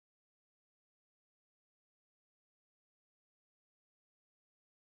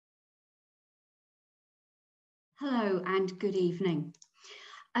Hello and good evening.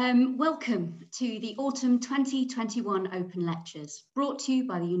 Welcome to the Autumn 2021 Open Lectures, brought to you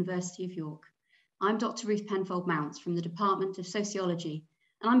by the University of York. I'm Dr. Ruth Penfold-Mounts from the Department of Sociology,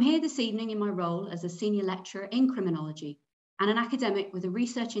 and I'm here this evening in my role as a senior lecturer in criminology and an academic with a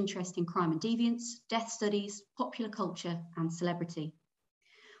research interest in crime and deviance, death studies, popular culture, and celebrity.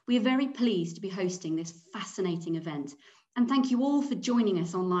 We are very pleased to be hosting this fascinating event, and thank you all for joining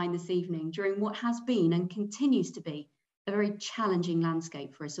us online this evening during what has been and continues to be a very challenging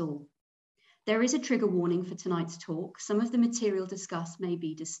landscape for us all. There is a trigger warning for tonight's talk. Some of the material discussed may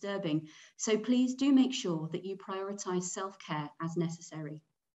be disturbing, so please do make sure that you prioritise self-care as necessary.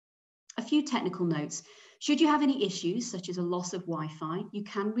 A few technical notes. Should you have any issues, such as a loss of Wi-Fi, you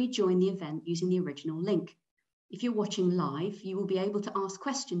can rejoin the event using the original link. If you're watching live, you will be able to ask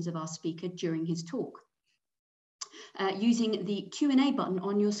questions of our speaker during his talk. Using the Q&A button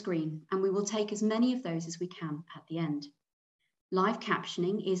on your screen, and we will take as many of those as we can at the end. Live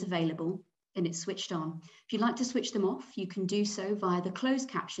captioning is available and it's switched on. If you'd like to switch them off, you can do so via the closed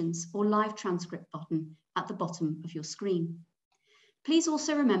captions or live transcript button at the bottom of your screen. Please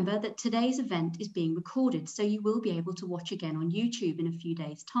also remember that today's event is being recorded, so you will be able to watch again on YouTube in a few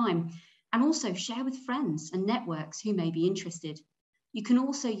days' time, and also share with friends and networks who may be interested. You can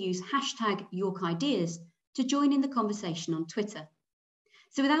also use #YorkIdeas to join in the conversation on Twitter.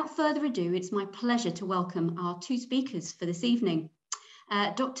 So without further ado, it's my pleasure to welcome our two speakers for this evening.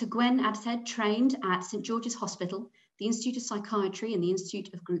 Dr. Gwen Adshead trained at St George's Hospital, the Institute of Psychiatry and the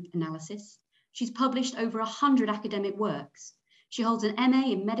Institute of Group Analysis. She's published over 100 academic works. She holds an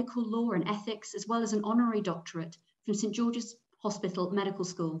MA in medical law and ethics, as well as an honorary doctorate from St George's Hospital Medical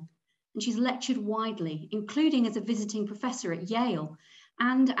School. And she's lectured widely, including as a visiting professor at Yale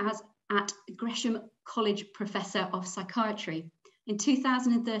and as at Gresham College Professor of Psychiatry. In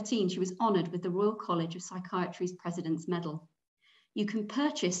 2013, she was honoured with the Royal College of Psychiatry's President's Medal. You can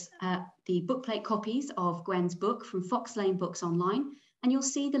purchase the bookplate copies of Gwen's book from Fox Lane Books online, and you'll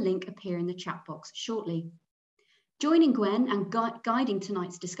see the link appear in the chat box shortly. Joining Gwen and guiding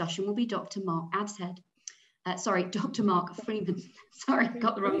tonight's discussion will be Dr. Mark Adshead. Dr. Mark Freeman. Sorry,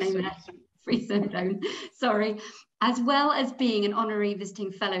 got the wrong name there. Freestone, sorry. As well as being an honorary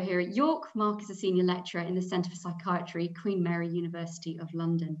visiting fellow here at York, Mark is a senior lecturer in the Centre for Psychiatry, Queen Mary University of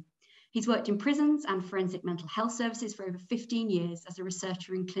London. He's worked in prisons and forensic mental health services for over 15 years as a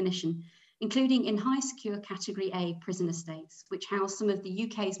researcher and clinician, including in high secure category A prison estates, which house some of the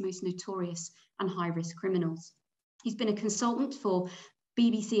UK's most notorious and high-risk criminals. He's been a consultant for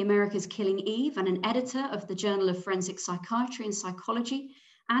BBC America's Killing Eve and an editor of the Journal of Forensic Psychiatry and Psychology,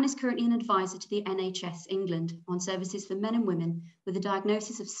 and is currently an advisor to the NHS England on services for men and women with a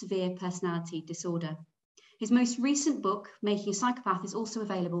diagnosis of severe personality disorder. His most recent book, Making a Psychopath, is also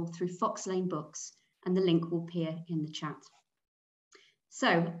available through Fox Lane Books, and the link will appear in the chat.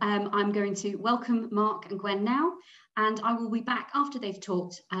 So I'm going to welcome Mark and Gwen now, and I will be back after they've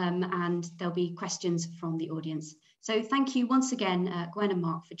talked, and there'll be questions from the audience. So thank you once again, Gwen and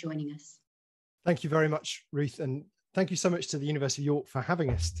Mark, for joining us. Thank you very much, Ruth, and thank you so much to the University of York for having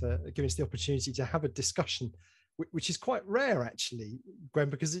us, giving us the opportunity to have a discussion, which is quite rare actually, Gwen,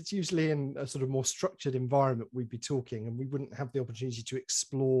 because it's usually in a sort of more structured environment we'd be talking, and we wouldn't have the opportunity to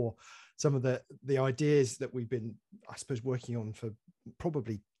explore some of the ideas that we've been, I suppose, working on for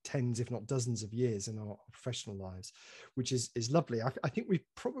probably tens, if not dozens of years in our professional lives, which is lovely. I think we've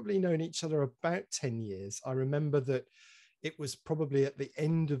probably known each other about 10 years. I remember that it was probably at the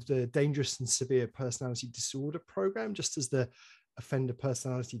end of the dangerous and severe personality disorder program, just as the offender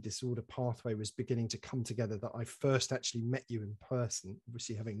personality disorder pathway was beginning to come together, that I first actually met you in person,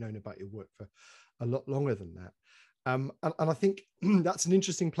 obviously having known about your work for a lot longer than that. And I think that's an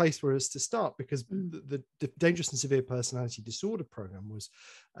interesting place for us to start, because the dangerous and severe personality disorder program was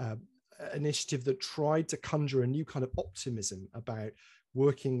an initiative that tried to conjure a new kind of optimism about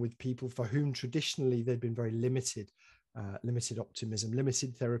working with people for whom traditionally they'd been very limited optimism,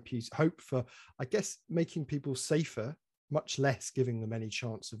 limited therapeutic hope for, I guess, making people safer, much less giving them any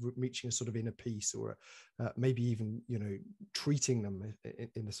chance of reaching a sort of inner peace, or maybe even, treating them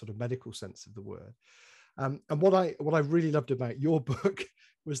in the sort of medical sense of the word. And what I really loved about your book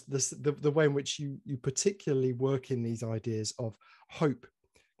was the way in which you particularly work in these ideas of hope,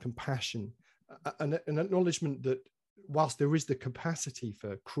 compassion, an acknowledgement that whilst there is the capacity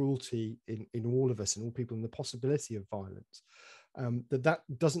for cruelty in all of us and all people, and the possibility of violence, that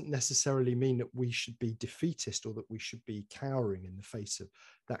doesn't necessarily mean that we should be defeatist, or that we should be cowering in the face of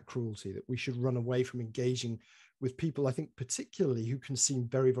that cruelty, that we should run away from engaging with people, I think particularly who can seem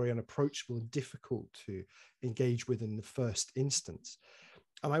very, very unapproachable and difficult to engage with in the first instance.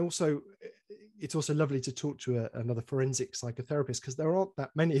 And it's also lovely to talk to another forensic psychotherapist, because there aren't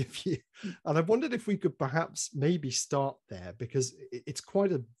that many of you. And I wondered if we could perhaps maybe start there, because it's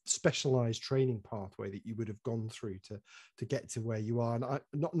quite a specialized training pathway that you would have gone through to get to where you are. And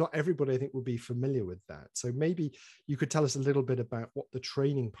not everybody, I think, will be familiar with that. So maybe you could tell us a little bit about what the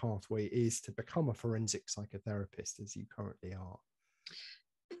training pathway is to become a forensic psychotherapist, as you currently are.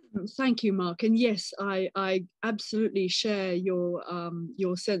 Thank you, Mark. And yes, I absolutely share your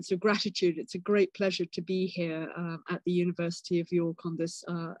sense of gratitude. It's a great pleasure to be here at the University of York on this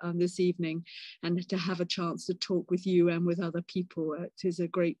evening, and to have a chance to talk with you and with other people. It is a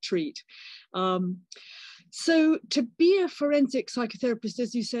great treat. So to be a forensic psychotherapist,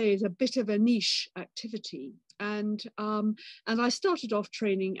 as you say, is a bit of a niche activity. And I started off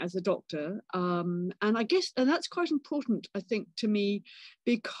training as a doctor, and I guess, and that's quite important, I think, to me,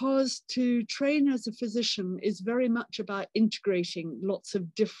 because to train as a physician is very much about integrating lots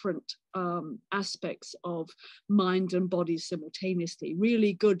of different aspects of mind and body simultaneously.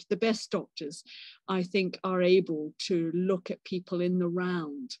 Really good, the best doctors, I think, are able to look at people in the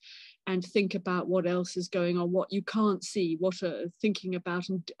round and think about what else is going on, what you can't see, what are thinking about,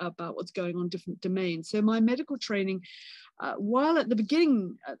 and about what's going on different domains. So my medical training, while at the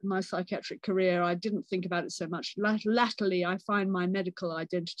beginning of my psychiatric career, I didn't think about it so much. Latterly, I find my medical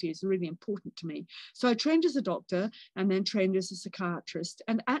identity is really important to me. So I trained as a doctor and then trained as a psychiatrist.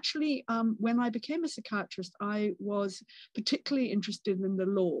 And actually, when I became a psychiatrist, I was particularly interested in the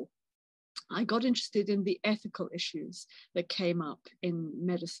law. I got interested in the ethical issues that came up in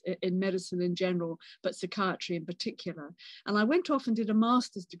medicine in general, but psychiatry in particular. And I went off and did a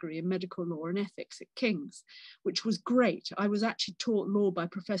master's degree in medical law and ethics at King's, which was great. I was actually taught law by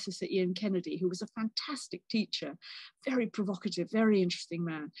Professor Sir Ian Kennedy, who was a fantastic teacher, very provocative, very interesting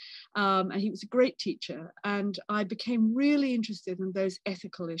man. And he was a great teacher. And I became really interested in those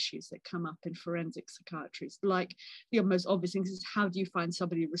ethical issues that come up in forensic psychiatry. Like the most obvious things is, how do you find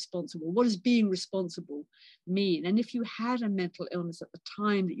somebody responsible? What does being responsible mean? And if you had a mental illness at the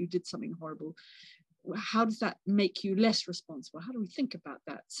time that you did something horrible, how does that make you less responsible? How do we think about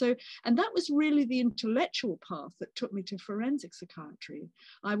that? So, and that was really the intellectual path that took me to forensic psychiatry.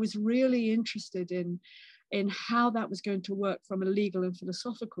 I was really interested in how that was going to work from a legal and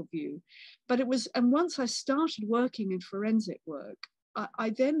philosophical view. But it was, and once I started working in forensic work,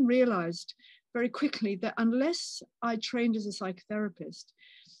 I then realized very quickly that unless I trained as a psychotherapist,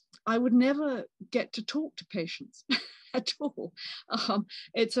 I would never get to talk to patients at all.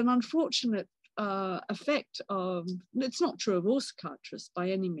 It's an unfortunate effect of, it's not true of all psychiatrists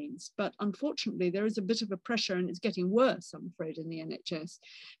by any means, but unfortunately there is a bit of a pressure, and it's getting worse, I'm afraid, in the NHS,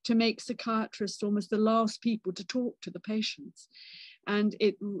 to make psychiatrists almost the last people to talk to the patients and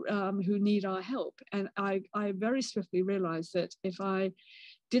who need our help. And I very swiftly realized that if I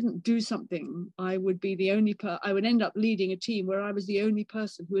didn't do something, I would be the only I would end up leading a team where I was the only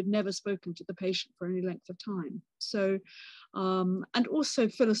person who had never spoken to the patient for any length of time. So, and also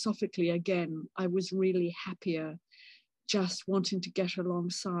philosophically, again, I was really happier just wanting to get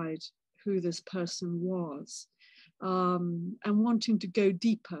alongside who this person was, and wanting to go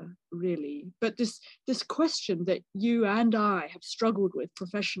deeper, really. But this question that you and I have struggled with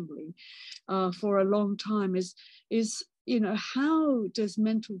professionally for a long time is, you know, how does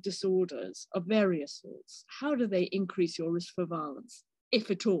mental disorders of various sorts, how do they increase your risk for violence, if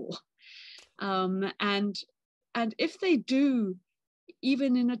at all? And if they do,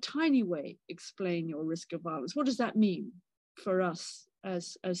 even in a tiny way, explain your risk of violence, what does that mean for us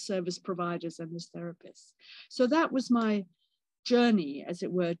as service providers and as therapists? So that was my journey, as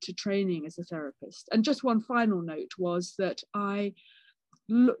it were, to training as a therapist. And just one final note was that I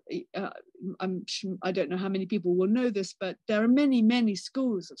don't know how many people will know this, but there are many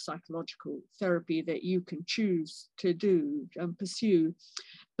schools of psychological therapy that you can choose to do and pursue.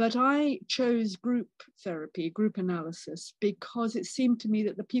 But I chose group therapy, group analysis, because it seemed to me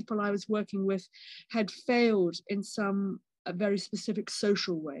that the people I was working with had failed in a very specific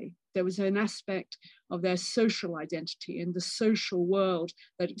social way. There was an aspect of their social identity and the social world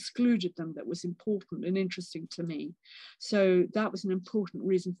that excluded them that was important and interesting to me. So that was an important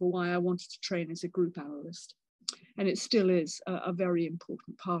reason for why I wanted to train as a group analyst. And it still is a very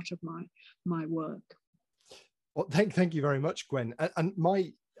important part of my work. Well, thank you very much, Gwen. And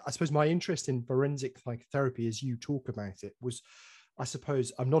I suppose my interest in forensic psychotherapy, as you talk about it, was I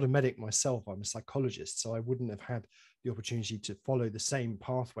suppose I'm not a medic myself, I'm a psychologist, so I wouldn't have had the opportunity to follow the same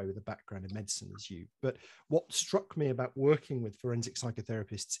pathway with a background in medicine as you. But what struck me about working with forensic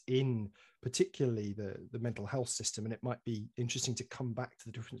psychotherapists in particularly the mental health system, and it might be interesting to come back to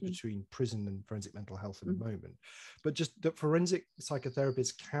the difference between prison and forensic mental health in a moment, but just that forensic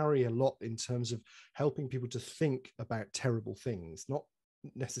psychotherapists carry a lot in terms of helping people to think about terrible things, not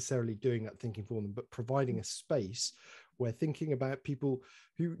necessarily doing that thinking for them, but providing a space where thinking about people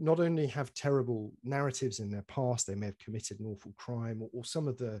who not only have terrible narratives in their past, they may have committed an awful crime, or some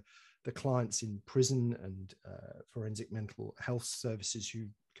of the clients in prison and forensic mental health services who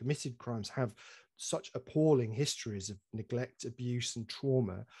committed crimes have such appalling histories of neglect, abuse, and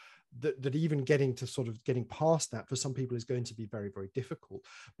trauma that even getting past that for some people is going to be very, very difficult.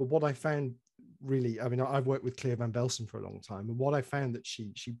 But what I found really, I mean, I've worked with Claire Van Velsen for a long time, and what I found that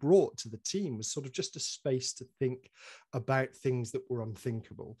she brought to the team was sort of just a space to think about things that were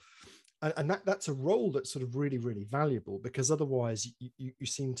unthinkable. And that's a role that's sort of really, really valuable, because otherwise you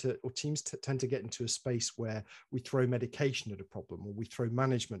seem to, or teams tend to get into a space where we throw medication at a problem, or we throw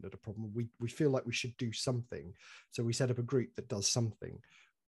management at a problem. We feel like we should do something. So we set up a group that does something,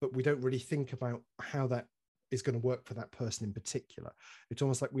 but we don't really think about how that is going to work for that person in particular. It's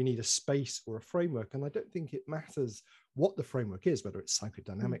almost like we need a space or a framework. And I don't think it matters what the framework is, whether it's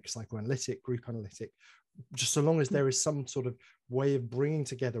psychodynamic, psychoanalytic, group analytic, just so long as there is some sort of way of bringing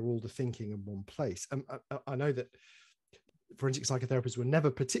together all the thinking in one place. And I know that forensic psychotherapists were never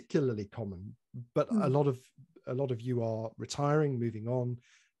particularly common, but a lot of you are retiring, moving on.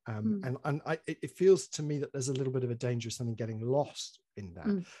 It feels to me that there's a little bit of a danger of something getting lost in that.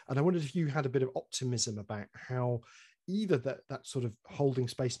 And I wondered if you had a bit of optimism about how either that sort of holding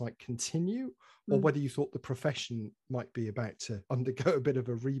space might continue, or whether you thought the profession might be about to undergo a bit of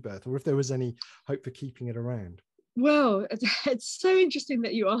a rebirth, or if there was any hope for keeping it around. Well, it's so interesting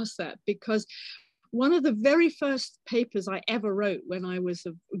that you asked that, because one of the very first papers I ever wrote when I was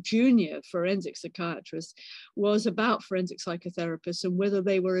a junior forensic psychiatrist was about forensic psychotherapists and whether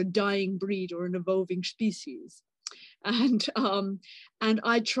they were a dying breed or an evolving species. And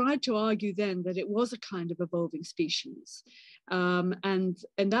I tried to argue then that it was a kind of evolving species. And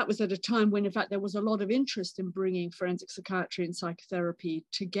that was at a time when, in fact, there was a lot of interest in bringing forensic psychiatry and psychotherapy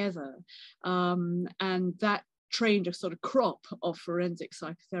together. And that trained a sort of crop of forensic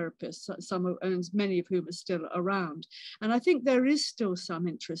psychotherapists, many of whom are still around. And I think there is still some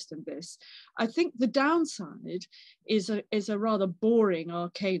interest in this. I think the downside is a rather boring,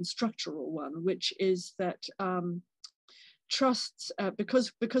 arcane structural one, which is that trusts,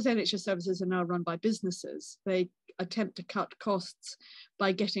 because NHS services are now run by businesses, they attempt to cut costs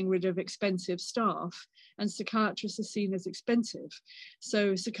by getting rid of expensive staff, and psychiatrists are seen as expensive.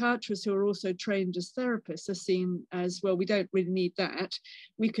 So psychiatrists who are also trained as therapists are seen as, well, we don't really need that.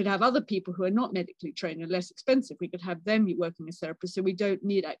 We could have other people who are not medically trained and less expensive. We could have them working as therapists, so we don't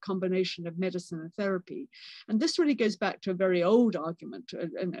need that combination of medicine and therapy. And this really goes back to a very old argument,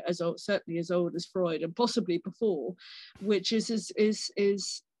 and certainly as old as Freud and possibly before, which is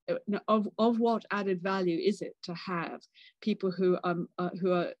of what added value is it to have people who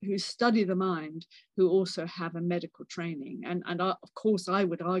study the mind, who also have a medical training? And of course, I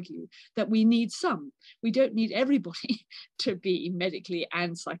would argue that we need some. We don't need everybody to be medically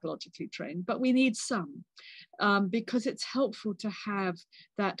and psychologically trained, but we need some, because it's helpful to have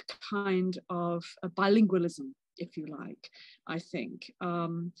that kind of bilingualism, if you like, I think.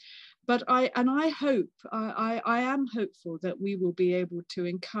 But I am hopeful that we will be able to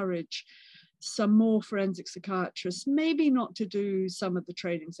encourage some more forensic psychiatrists, maybe not to do some of the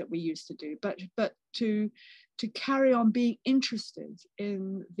trainings that we used to do, but to carry on being interested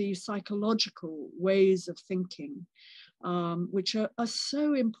in the psychological ways of thinking, which are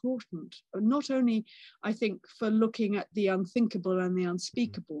so important, not only, I think, for looking at the unthinkable and the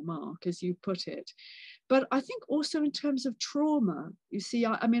unspeakable, Mark, as you put it, but I think also in terms of trauma. You see,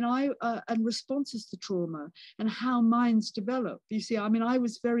 and responses to trauma and how minds develop. You see, I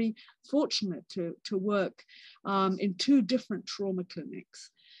was very fortunate to work in 2 different trauma clinics,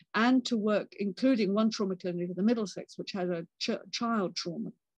 and to work, including one trauma clinic at the Middlesex, which had a child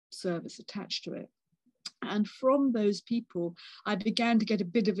trauma service attached to it. And from those people, I began to get a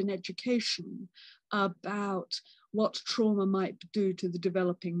bit of an education about what trauma might do to the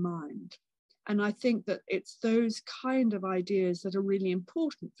developing mind. And I think that it's those kind of ideas that are really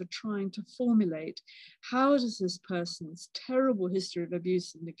important for trying to formulate, how does this person's terrible history of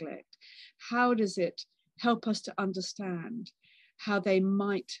abuse and neglect, how does it help us to understand how they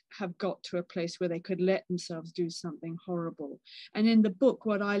might have got to a place where they could let themselves do something horrible. And in the book,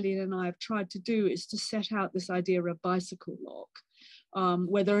 what Eileen and I have tried to do is to set out this idea of a bicycle lock,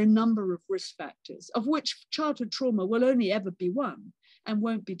 where there are a number of risk factors, of which childhood trauma will only ever be one and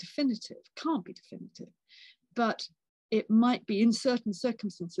won't be definitive, can't be definitive. But it might be in certain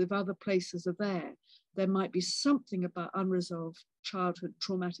circumstances, if other places are there might be something about unresolved childhood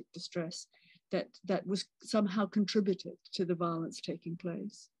traumatic distress that was somehow contributed to the violence taking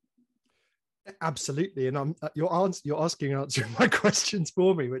place. Absolutely, and you're asking and answering my questions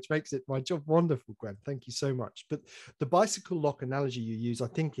for me, which makes it my job wonderful, Gwen. Thank you so much. But the bicycle lock analogy you use, I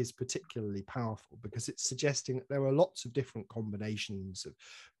think, is particularly powerful because it's suggesting that there are lots of different combinations of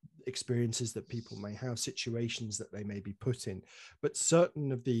experiences that people may have, situations that they may be put in, but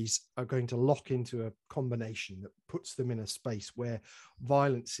certain of these are going to lock into a combination that puts them in a space where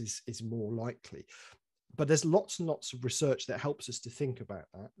violence is more likely. But there's lots and lots of research that helps us to think about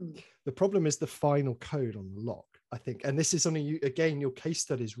that. The problem is the final code on the lock, I think, and this is something again, your case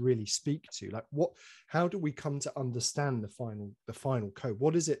studies really speak to, like how do we come to understand the final code?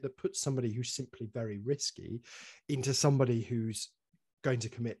 What is it that puts somebody who's simply very risky into somebody who's going to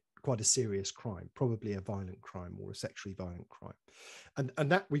commit quite a serious crime, probably a violent crime or a sexually violent crime,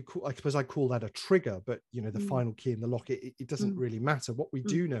 and that I suppose I call that a trigger. But the final key in the lock, it doesn't really matter. What we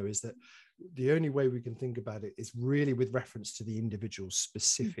do know is that the only way we can think about it is really with reference to the individual's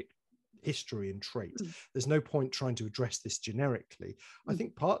specific history and traits. There's no point trying to address this generically. I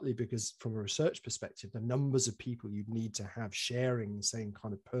think partly because from a research perspective, the numbers of people you'd need to have sharing the same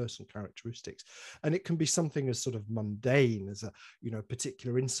kind of personal characteristics, and it can be something as sort of mundane as a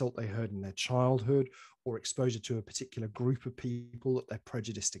particular insult they heard in their childhood, or exposure to a particular group of people that they're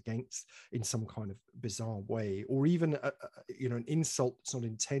prejudiced against in some kind of bizarre way, or even an insult that's not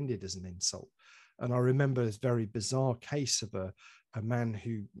intended as an insult. And I remember this very bizarre case of a man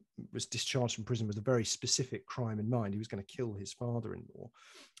who was discharged from prison with a very specific crime in mind. He was going to kill his father-in-law.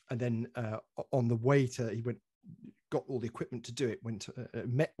 And then on the way he got all the equipment to do it,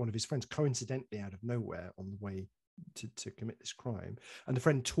 met one of his friends coincidentally out of nowhere on the way to commit this crime. And the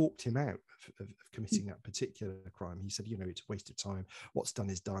friend talked him out of committing that particular crime. He said, it's a waste of time. What's done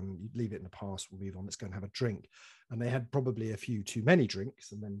is done. You leave it in the past. We'll move on. Let's go and have a drink. And they had probably a few too many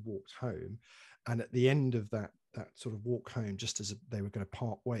drinks and then walked home. And at the end of that sort of walk home, just as they were going to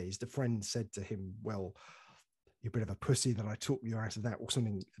part ways, the friend said to him, "Well, you're a bit of a pussy that I talked you out of that," or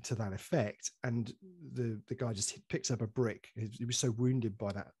something to that effect. And the guy just picks up a brick. He was so wounded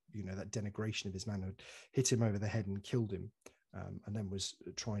by that, that denigration of his manhood, hit him over the head and killed him, and then was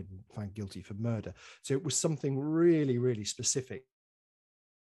tried and found guilty for murder. So it was something really, really specific.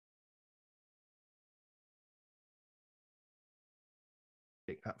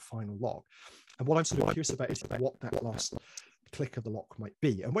 That final lock. And what I'm sort of curious about is what that last click of the lock might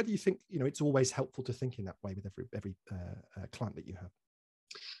be, and whether you think it's always helpful to think in that way with every client that you have.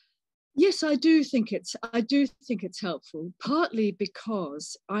 Yes, I do think it's helpful, partly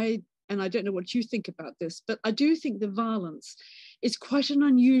because and I don't know what you think about this, but I do think the violence is quite an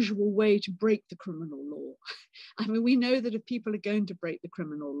unusual way to break the criminal law. I mean, we know that if people are going to break the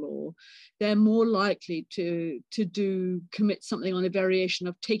criminal law, they're more likely to commit something on a variation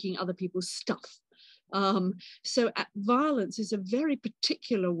of taking other people's stuff. So violence is a very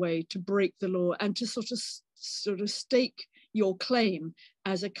particular way to break the law and to sort of stake your claim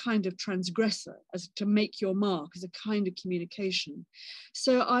as a kind of transgressor, as to make your mark, as a kind of communication.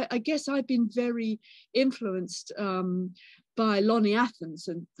 So I guess I've been very influenced by Lonnie Athens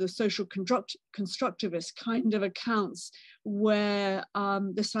and the social constructivist kind of accounts where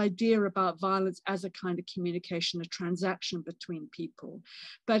this idea about violence as a kind of communication, a transaction between people.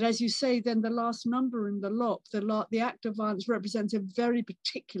 But as you say, then the last number in the lock, the act of violence represents a very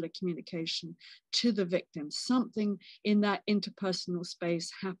particular communication to the victim. Something in that interpersonal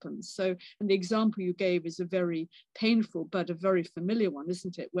space happens. So, and the example you gave is a very painful but a very familiar one,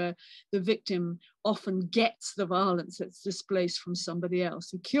 isn't it? Where the victim often gets the violence that's displaced from somebody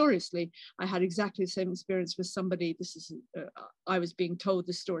else. And curiously, I had exactly the same experience with somebody. I was being told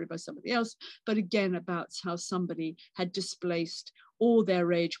this story by somebody else, but again about how somebody had displaced all their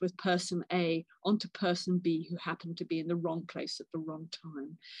rage with person A onto person B, who happened to be in the wrong place at the wrong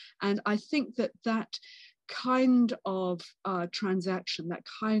time. And I think that kind of transaction, that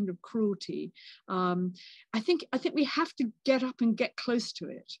kind of cruelty, I think we have to get up and get close to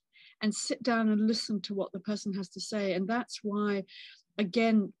it and sit down and listen to what the person has to say. And that's why,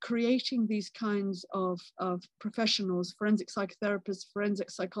 again, creating these kinds of professionals, forensic psychotherapists, forensic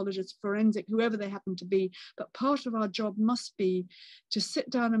psychologists, whoever they happen to be, but part of our job must be to sit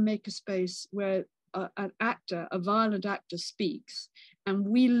down and make a space where an actor, a violent actor, speaks, and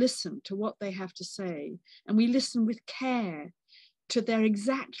we listen to what they have to say, and we listen with care to their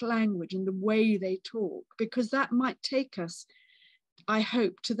exact language and the way they talk, because that might take us I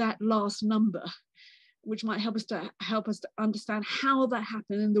hope, to that last number, which might help us to understand how that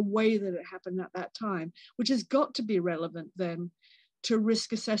happened and the way that it happened at that time, which has got to be relevant then to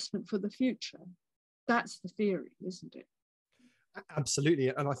risk assessment for the future. That's the theory, isn't it? Absolutely.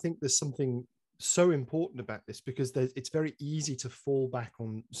 And I think there's something so important about this, because it's very easy to fall back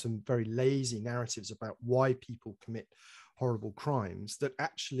on some very lazy narratives about why people commit horrible crimes that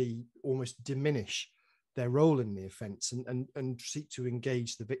actually almost diminish their role in the offence and seek to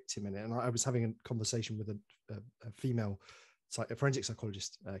engage the victim in it. And I was having a conversation with a female forensic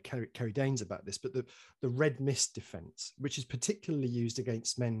psychologist, Kerry Danes, about this, but the red mist defence, which is particularly used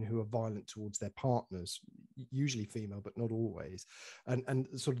against men who are violent towards their partners, usually female, but not always. And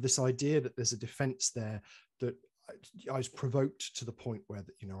sort of this idea that there's a defence there that I was provoked to the point where,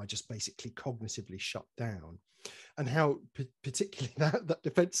 I just basically cognitively shut down, and how particularly that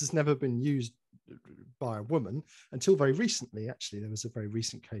defence has never been used by a woman until very recently. Actually, there was a very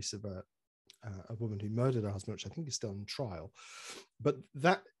recent case of a woman who murdered her husband, which I think is still on trial. But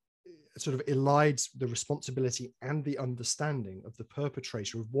that sort of elides the responsibility and the understanding of the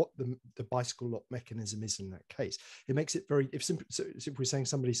perpetrator of what the bicycle lock mechanism is in that case. It makes it very, if we're saying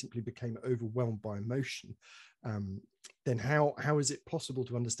somebody simply became overwhelmed by emotion, then how is it possible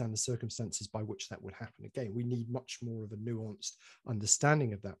to understand the circumstances by which that would happen again? We need much more of a nuanced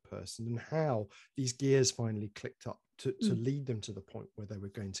understanding of that person and how these gears finally clicked up to lead them to the point where they were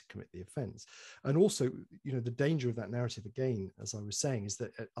going to commit the offence. And also, the danger of that narrative, again, as I was saying, is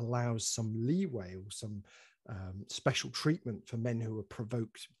that it allows some leeway or some special treatment for men who are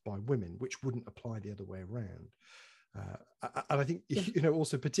provoked by women, which wouldn't apply the other way around. And I think,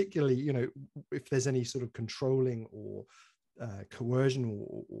 also particularly, if there's any sort of controlling or coercion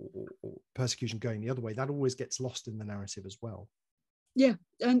or persecution going the other way, that always gets lost in the narrative as well. Yeah,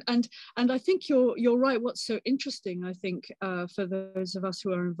 and I think you're right. What's so interesting, I think, for those of us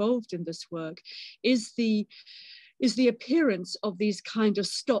who are involved in this work, is the appearance of these kind of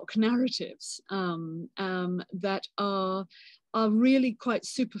stock narratives that are really quite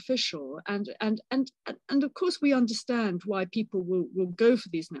superficial, and of course we understand why people will go for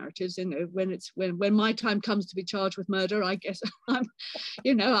these narratives. When my time comes to be charged with murder, I guess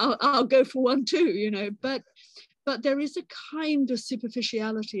I'll go for one too. But there is a kind of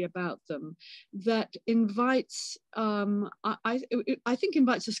superficiality about them that invites, I think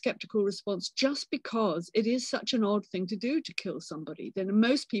invites a skeptical response, just because it is such an odd thing to do, to kill somebody. Then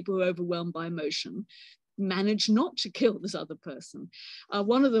most people who are overwhelmed by emotion manage not to kill this other person.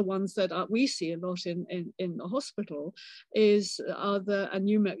 One of the ones that we see a lot in the hospital is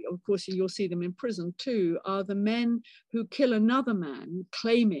of course you'll see them in prison too, are the men who kill another man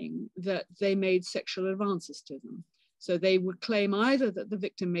claiming that they made sexual advances to them. So they would claim either that the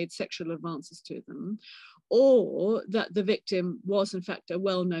victim made sexual advances to them, or that the victim was in fact a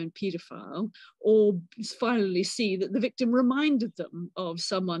well-known paedophile, or finally see that the victim reminded them of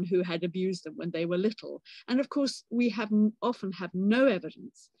someone who had abused them when they were little. And of course, we often have no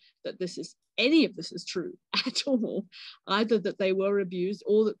evidence that any of this is true at all, either that they were abused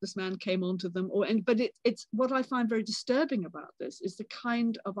or that this man came onto them. But it's what I find very disturbing about this is the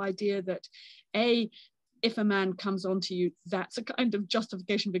kind of idea that if a man comes onto you, that's a kind of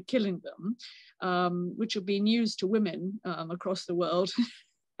justification for killing them, which have been used to women across the world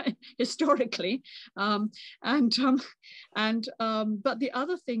historically. But the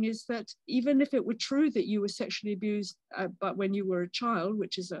other thing is that even if it were true that you were sexually abused but when you were a child,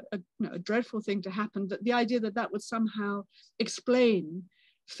 which is a dreadful thing to happen, that the idea that would somehow explain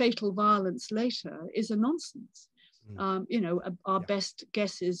fatal violence later is a nonsense. Our best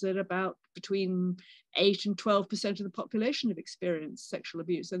guess is that about between 8 and 12% of the population have experienced sexual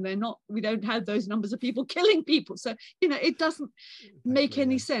abuse, and we don't have those numbers of people killing people. So it doesn't make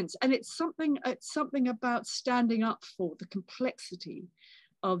any sense. And it's something about standing up for the complexity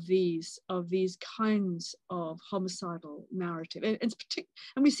of these kinds of homicidal narrative,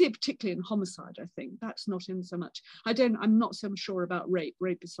 and we see it particularly in homicide. I think that's not in so much. I'm not so sure about rape.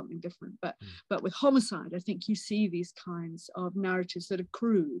 Rape is something different, but with homicide, I think you see these kinds of narratives that are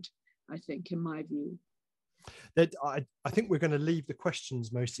crude, I think, in my view. I think we're going to leave the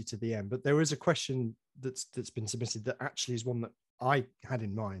questions mostly to the end, but there is a question that's been submitted that actually is one that I had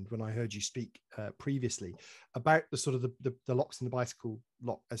in mind when I heard you speak previously about the sort of the locks in the bicycle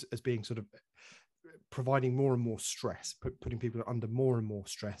lock as being sort of providing more and more stress, putting people under more and more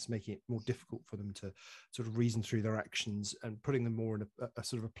stress, making it more difficult for them to sort of reason through their actions, and putting them more in a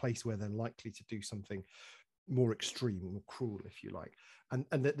sort of a place where they're likely to do something more extreme, more cruel, if you like. And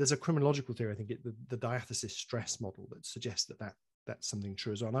there's a criminological theory, I think, the diathesis stress model, that suggests that that's something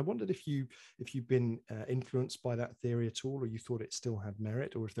true as well. And I wondered if you've been influenced by that theory at all, or you thought it still had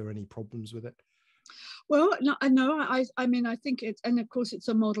merit, or if there are any problems with it. Well, no, I mean, I think it's, and of course, it's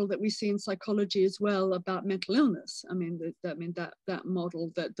a model that we see in psychology as well about mental illness. I mean, that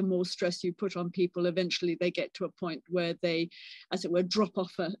model, that the more stress you put on people, eventually they get to a point where they, as it were, drop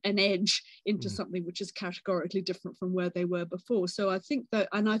off an edge into something which is categorically different from where they were before. So I think that,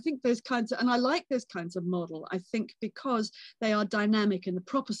 and I think those kinds of, and I like those kinds of model, I think, because they are dynamic in the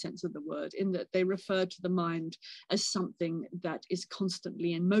proper sense of the word, in that they refer to the mind as something that is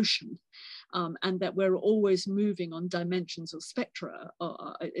constantly in motion. And that we're always moving on dimensions or spectra.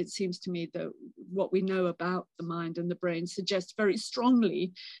 It seems to me that what we know about the mind and the brain suggests very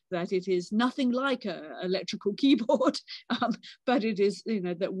strongly that it is nothing like an electrical keyboard, but it is,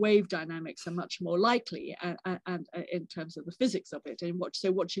 that wave dynamics are much more likely, and in terms of the physics of it. And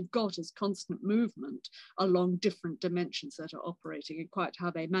so what you've got is constant movement along different dimensions that are operating, and quite how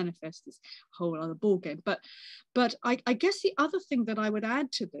they manifest is a whole other ballgame. But I guess the other thing that I would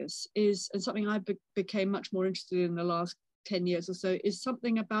add to this is, and something I became much more interested in the last 10 years or so, is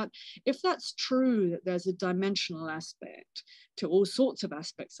something about, if that's true, that there's a dimensional aspect to all sorts of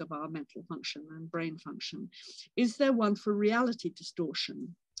aspects of our mental function and brain function, is there one for reality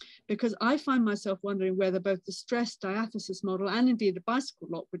distortion? Because I find myself wondering whether both the stress diathesis model and indeed a bicycle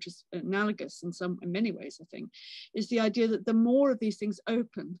lock, which is analogous in many ways, I think, is the idea that the more of these things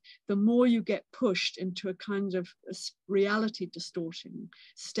open, the more you get pushed into a kind of reality distorting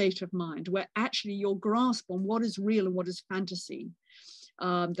state of mind, where actually your grasp on what is real and what is fantasy,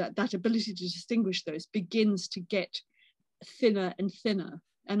 that ability to distinguish those begins to get thinner and thinner.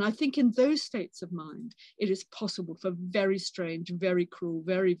 And I think in those states of mind, it is possible for very strange, very cruel,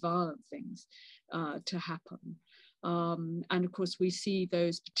 very violent things to happen. And of course, we see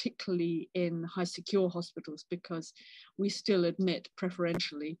those particularly in high secure hospitals, because we still admit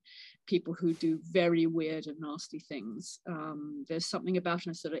preferentially people who do very weird and nasty things. There's something about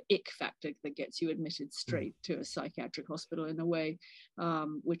a sort of ick factor that gets you admitted straight to a psychiatric hospital in a way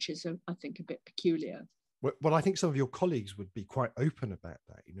which is, I think, a bit peculiar. Well, I think some of your colleagues would be quite open about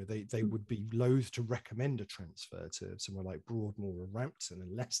that. They would be loath to recommend a transfer to somewhere like Broadmoor or Rampton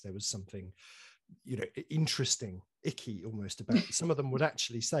unless there was something, interesting, icky almost about it. Some of them would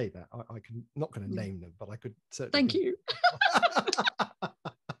actually say that. I'm not going to name them, but I could certainly. Thank you.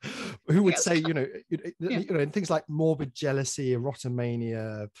 Who would say, things like morbid jealousy,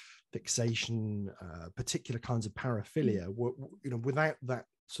 erotomania, fixation, particular kinds of paraphilia, without that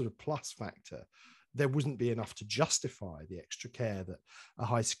sort of plus factor, there wouldn't be enough to justify the extra care that a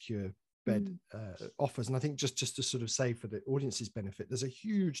high secure bed offers. And I think just to sort of say for the audience's benefit, there's a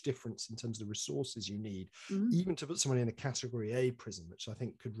huge difference in terms of the resources you need, even to put someone in a category A prison, which I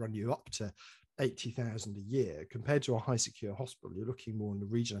think could run you up to 80,000 a year, compared to a high secure hospital. You're looking more in the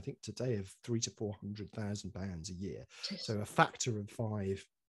region, I think today, of £300,000 to £400,000 a year. So a factor of 5,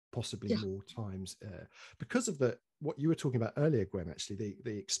 possibly more times, because of what you were talking about earlier, Gwen, actually,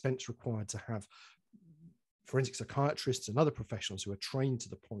 the expense required to have forensic psychiatrists and other professionals who are trained to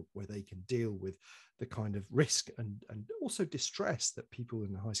the point where they can deal with the kind of risk and also distress that people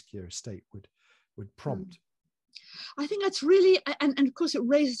in the high secure estate would prompt. I think that's really, and of course it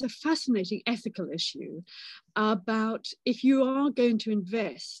raises a fascinating ethical issue about, if you are going to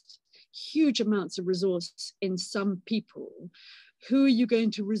invest huge amounts of resource in some people, who are you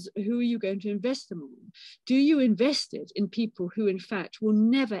going to invest them on? Do you invest it in people who in fact will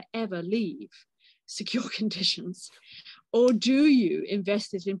never ever leave secure conditions, or do you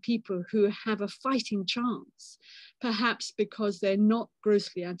invest it in people who have a fighting chance, perhaps because they're not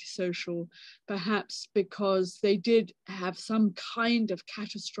grossly antisocial, perhaps because they did have some kind of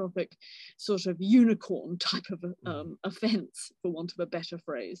catastrophic sort of unicorn type of offense, for want of a better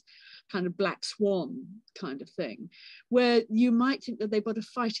phrase, kind of black swan kind of thing, where you might think that they've got a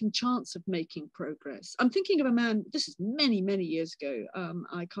fighting chance of making progress. I'm thinking of a man, this is many, many years ago.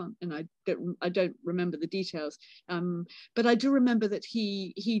 I don't remember the details, but I do remember that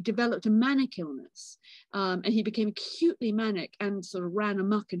he developed a manic illness, and he became acutely manic and sort of ran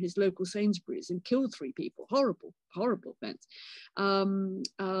amok in his local Sainsbury's and killed 3 people. Horrible offense.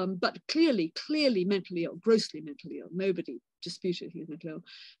 But clearly mentally ill, grossly mentally ill. Nobody disputed he was mentally ill,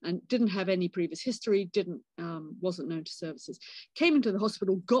 and didn't have any previous history, wasn't known to services. Came into the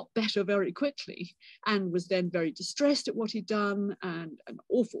hospital, got better very quickly, and was then very distressed at what he'd done, and an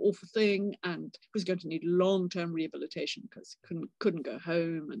awful thing, and was going to need long-term rehabilitation because couldn't go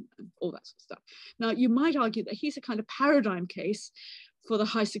home and all that sort of stuff. Now, you might argue that he's a kind of paradigm case for the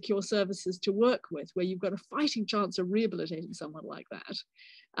high secure services to work with, where you've got a fighting chance of rehabilitating someone like that.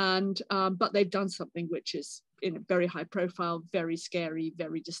 And but they've done something which is very high profile, very scary,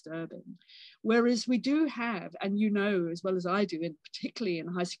 very disturbing. Whereas we do have, and you know as well as I do, particularly in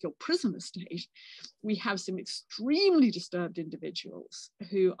a high secure prison estate, we have some extremely disturbed individuals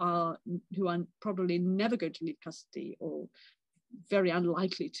who are probably never going to leave custody, or very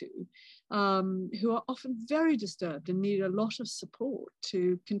unlikely to, who are often very disturbed and need a lot of support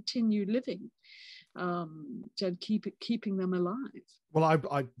to continue living, to keeping them alive. Well,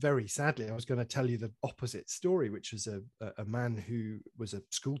 I very sadly, I was going to tell you the opposite story, which was a man who was a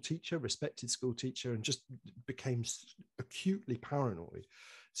school teacher, respected school teacher, and just became acutely paranoid.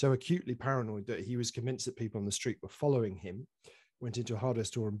 So acutely paranoid that he was convinced that people on the street were following him, went into a hardware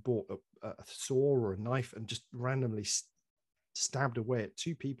store and bought a saw or a knife and just randomly stabbed away at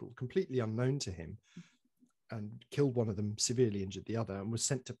two people completely unknown to him, and killed one of them, severely injured the other, and was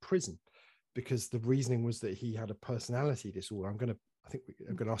sent to prison because the reasoning was that he had a personality disorder. I'm going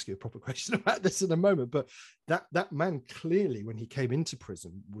to ask you a proper question about this in a moment, but that man clearly, when he came into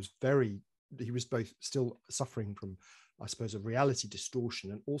prison, he was both still suffering from, I suppose, a reality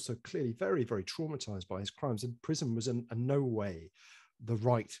distortion, and also clearly very, very traumatized by his crimes. And prison was in no way the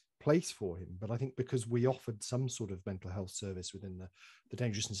right place for him. But I think because we offered some sort of mental health service within the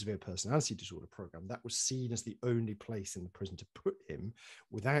dangerous and severe personality disorder program, that was seen as the only place in the prison to put him,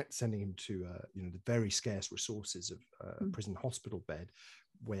 without sending him to the very scarce resources of a prison hospital bed,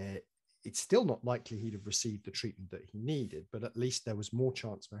 where it's still not likely he'd have received the treatment that he needed, but at least there was more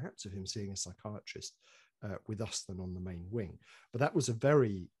chance perhaps of him seeing a psychiatrist with us than on the main wing. But that was a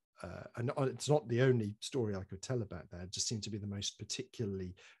very and it's not the only story I could tell about that. It just seemed to be the most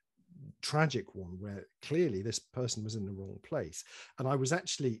particularly tragic one, where clearly this person was in the wrong place. And I was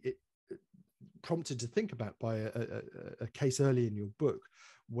actually prompted to think about by a case early in your book,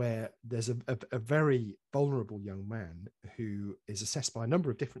 where there's a very vulnerable young man who is assessed by a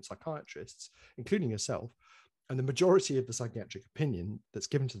number of different psychiatrists, including yourself. And the majority of the psychiatric opinion that's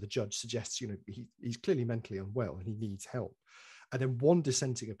given to the judge suggests, he's clearly mentally unwell and he needs help. And then one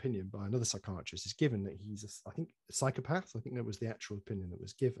dissenting opinion by another psychiatrist is given that he's, I think, a psychopath. I think that was the actual opinion that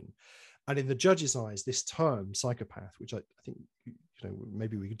was given. And in the judge's eyes, this term psychopath, which I think,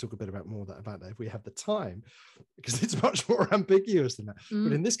 maybe we could talk a bit about that if we have the time, because it's much more ambiguous than that.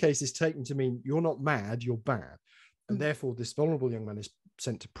 But in this case, it's taken to mean you're not mad, you're bad. And therefore, this vulnerable young man is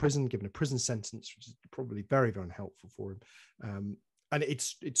sent to prison, given a prison sentence, which is probably very, very unhelpful for him. And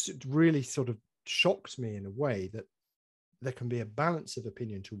it's really sort of shocked me in a way that there can be a balance of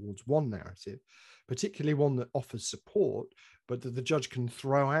opinion towards one narrative, particularly one that offers support, but that the judge can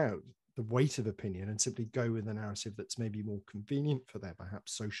throw out the weight of opinion and simply go with a narrative that's maybe more convenient for their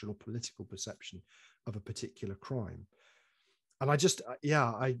perhaps social or political perception of a particular crime. And I just,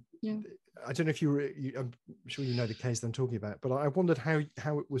 I don't know if I'm sure you know the case that I'm talking about, but I wondered how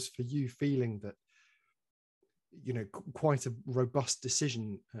it was for you, feeling that, quite a robust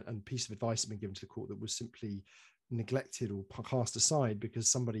decision and piece of advice had been given to the court that was simply neglected or cast aside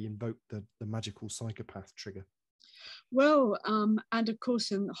because somebody invoked the magical psychopath trigger. Well, and of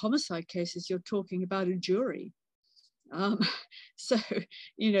course, in homicide cases, you're talking about a jury. So,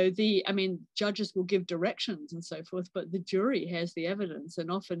 judges will give directions and so forth, but the jury has the evidence, and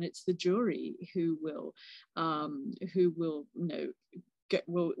often it's the jury who will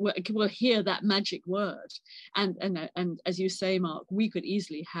will hear that magic word. And as you say, Mark, we could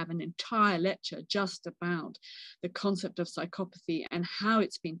easily have an entire lecture just about the concept of psychopathy and how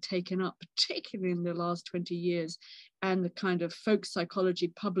it's been taken up, particularly in the last 20 years, and the kind of folk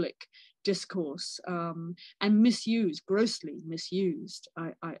psychology public discourse, and grossly misused,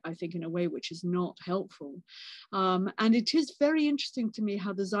 I think, in a way which is not helpful. And it is very interesting to me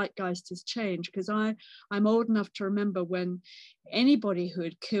how the zeitgeist has changed, because I'm old enough to remember when anybody who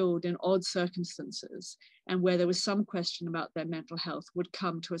had killed in odd circumstances and where there was some question about their mental health would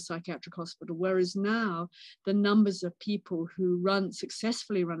come to a psychiatric hospital, whereas now the numbers of people who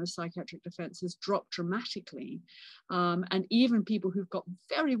successfully run a psychiatric defense has dropped dramatically. And even people who've got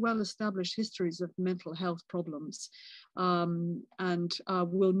very well established histories of mental health problems and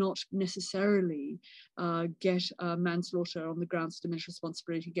will not necessarily get manslaughter on the grounds of diminished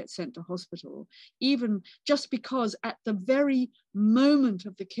responsibility, get sent to hospital, even just because at the very moment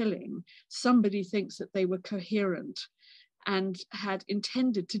of the killing, somebody thinks that they were coherent and had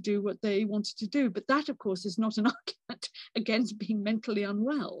intended to do what they wanted to do. But that, of course, is not an argument against being mentally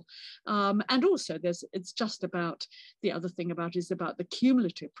unwell. And also, it's just about, the other thing about it is about the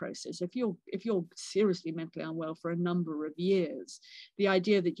cumulative process. If you're seriously mentally unwell for a number of years, the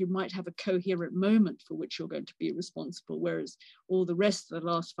idea that you might have a coherent moment for which you're going to be responsible, whereas all the rest of the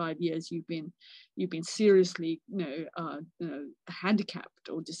last 5 years you've been seriously handicapped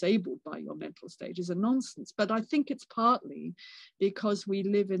or disabled by your mental state, is a nonsense. But I think it's partly because we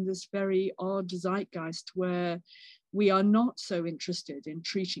live in this very odd zeitgeist where we are not so interested in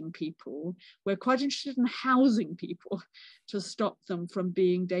treating people. We're quite interested in housing people to stop them from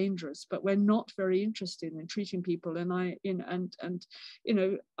being dangerous, but we're not very interested in treating people. And I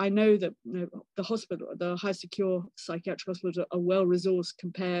know that the hospital, the high secure psychiatric hospitals are well resourced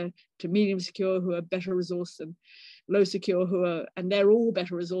compared to medium secure, who are better resourced than low secure, and they're all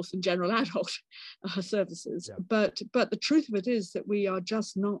better resourced than general adult services. Yeah. But the truth of it is that we are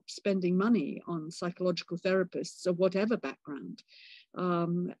just not spending money on psychological therapists of whatever background,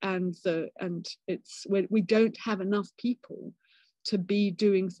 and we don't have enough people to be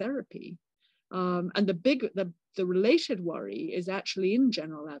doing therapy. And the related worry is actually in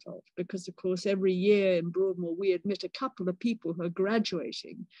general adult, because of course every year in Broadmoor we admit a couple of people who are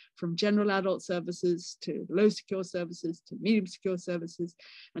graduating from general adult services to low secure services to medium secure services,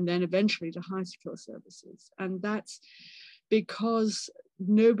 and then eventually to high secure services. And that's because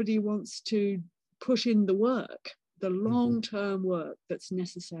nobody wants to put in the work, the long-term work that's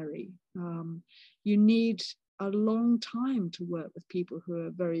necessary. You need a long time to work with people who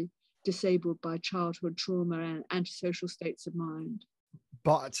are very disabled by childhood trauma and antisocial states of mind.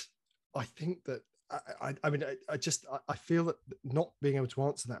 But I think that I feel that not being able to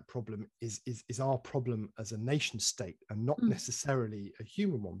answer that problem is our problem as a nation state, and not necessarily a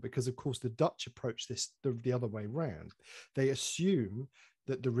human one, because of course the Dutch approach this the other way around. They assume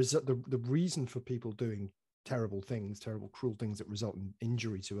that the reason for people doing terrible cruel things that result in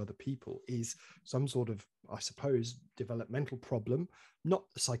injury to other people is some sort of, I suppose, developmental problem, not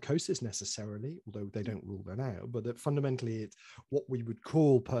psychosis necessarily, although they don't rule that out, but that fundamentally it's what we would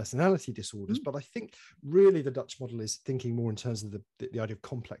call personality disorders. But I think really the Dutch model is thinking more in terms of the idea of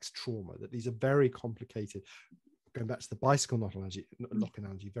complex trauma, that these are very complicated, going back to the bicycle lock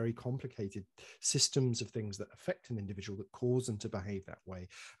analogy, very complicated systems of things that affect an individual that cause them to behave that way.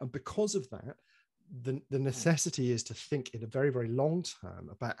 And because of that, the necessity is to think in a very, very long term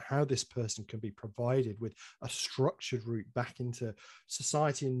about how this person can be provided with a structured route back into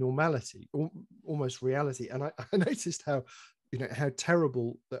society and normality, almost reality. And I noticed how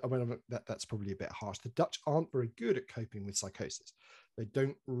terrible that's probably a bit harsh. The Dutch aren't very good at coping with psychosis. They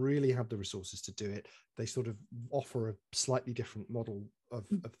don't really have the resources to do it. They sort of offer a slightly different model of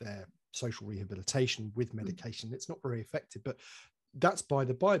their social rehabilitation with medication. It's not very effective, but that's by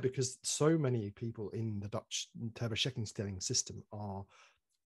the by, because so many people in the Dutch Terborcheckingsstelling system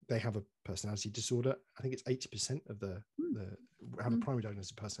they have a personality disorder. I think it's 80% of have a primary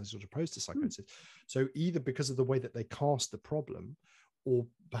diagnosis of personality disorder opposed to psychosis. So either because of the way that they cast the problem, or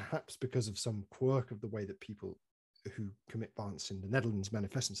perhaps because of some quirk of the way that people who commit violence in the Netherlands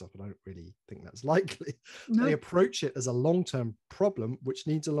manifest themselves, but I don't really think that's likely. No. They approach it as a long-term problem which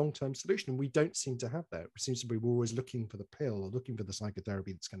needs a long-term solution, and we don't seem to have that. It seems to be we're always looking for the pill or looking for the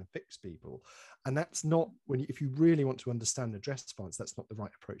psychotherapy that's going to fix people, and that's not, if you really want to understand and address violence, that's not the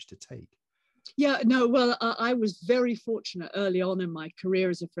right approach to take. Yeah, no, well, I was very fortunate early on in my career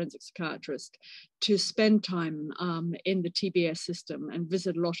as a forensic psychiatrist to spend time in the TBS system and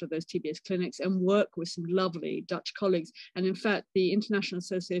visit a lot of those TBS clinics and work with some lovely Dutch colleagues. And in fact, the International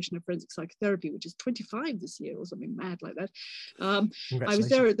Association of Forensic Psychotherapy, which is 25 this year or something mad like that, I was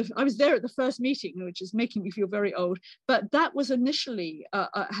there at the first meeting, which is making me feel very old. But that was initially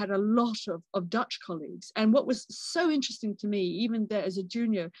had a lot of Dutch colleagues. And what was so interesting to me, even there as a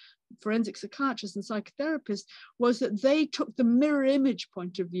junior forensic psychiatrists and psychotherapists, was that they took the mirror image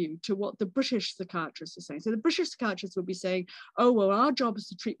point of view to what the British psychiatrists are saying. So the British psychiatrists would be saying, oh, well, our job is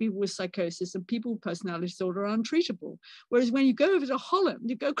to treat people with psychosis, and people with personality disorder are untreatable. Whereas when you go over to Holland,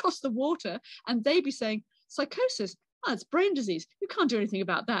 you go across the water, and they'd be saying, psychosis, oh, it's brain disease. You can't do anything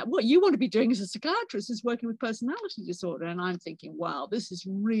about that. What you want to be doing as a psychiatrist is working with personality disorder. And I'm thinking, wow, this is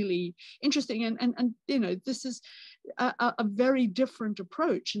really interesting. And this is a very different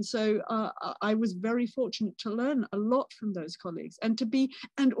approach. And so I was very fortunate to learn a lot from those colleagues,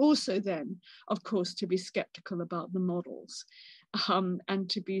 and also then, of course, to be skeptical about the models. and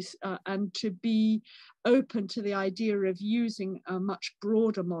to be open to the idea of using a much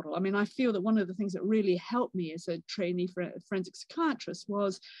broader model. I mean, I feel that one of the things that really helped me as a trainee forensic psychiatrist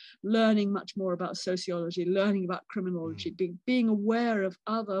was learning much more about sociology, learning about criminology, being aware of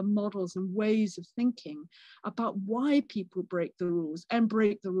other models and ways of thinking about why people break the rules, and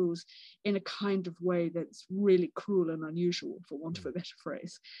break the rules in a kind of way that's really cruel and unusual, for want of a better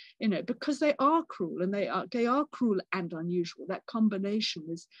phrase, because they are cruel, and they are cruel and unusual. That combination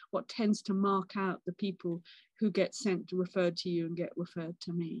is what tends to mark out the people who get referred to you and get referred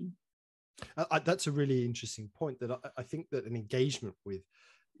to me. That's a really interesting point, that I think that an engagement with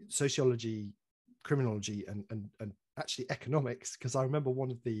sociology, criminology, and actually economics, because I remember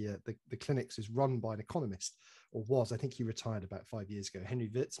one of the clinics is run by an economist, or was, I think he retired about 5 years ago, Henry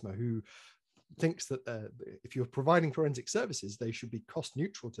Witzmer, who thinks that if you're providing forensic services, they should be cost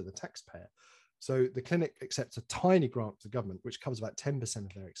neutral to the taxpayer. So the clinic accepts a tiny grant to the government, which covers about 10%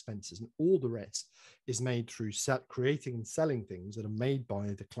 of their expenses, and all the rest is made through creating and selling things that are made by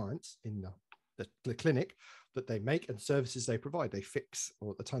the clients in the clinic that they make, and services they provide. They fix,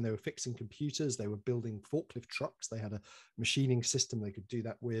 or at the time they were fixing computers, they were building forklift trucks, they had a machining system they could do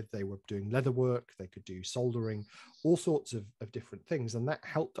that with, they were doing leather work, they could do soldering, all sorts of different things, and that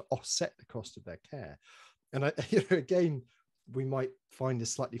helped to offset the cost of their care. And again, we might find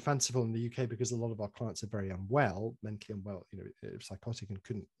this slightly fanciful in the UK because a lot of our clients are very unwell, mentally unwell, psychotic, and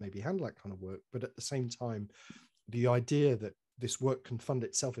couldn't maybe handle that kind of work. But at the same time, the idea that this work can fund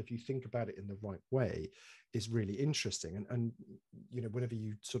itself if you think about it in the right way is really interesting. And whenever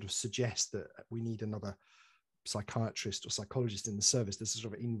you sort of suggest that we need another psychiatrist or psychologist in the service, there's a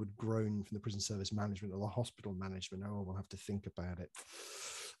sort of inward groan from the prison service management or the hospital management. Oh, we'll have to think about it,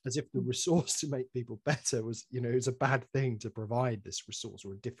 as if the resource to make people better was, it's a bad thing to provide this resource,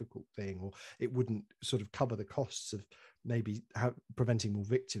 or a difficult thing, or it wouldn't sort of cover the costs of maybe preventing more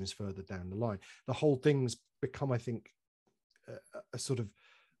victims further down the line. The whole thing's become, I think, a sort of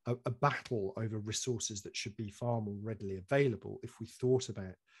a battle over resources that should be far more readily available if we thought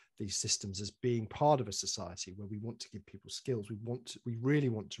about these systems as being part of a society where we want to give people skills. We really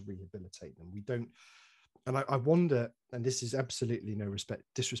want to rehabilitate them. We don't. And I wonder, and this is absolutely no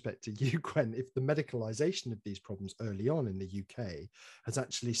disrespect to you, Gwen, if the medicalization of these problems early on in the UK has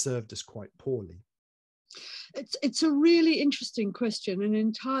actually served us quite poorly. It's a really interesting question, an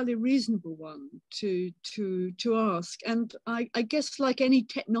entirely reasonable one to ask. And I guess, like any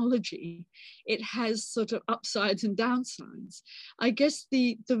technology, it has sort of upsides and downsides. I guess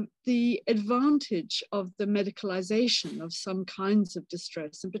the advantage of the medicalization of some kinds of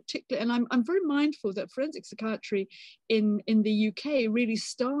distress, in particular, and I'm very mindful that forensic psychiatry in the UK really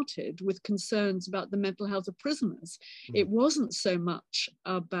started with concerns about the mental health of prisoners. It wasn't so much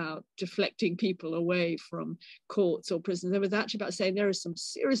about deflecting people away from courts or prisons. It was actually about saying there are some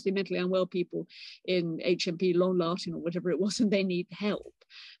seriously mentally unwell people in HMP Long Lartin or whatever it was, and they need help.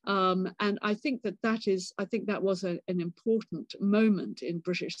 And I think that was an important moment in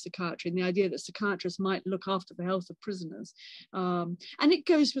British psychiatry, and the idea that psychiatrists might look after the health of prisoners. And it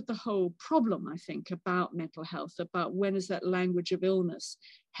goes with the whole problem, I think, about mental health, about when is that language of illness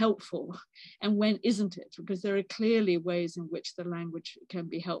helpful and when isn't it, because there are clearly ways in which the language can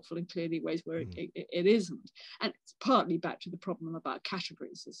be helpful and clearly ways where it isn't. And it's partly back to the problem about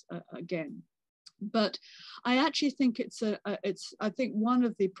categories again. But I actually think I think one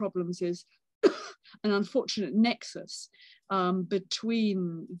of the problems is an unfortunate nexus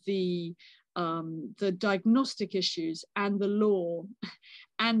between the diagnostic issues and the law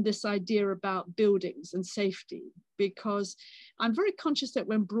and this idea about buildings and safety, because I'm very conscious that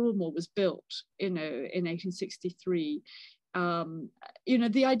when Broadmoor was built, in 1863,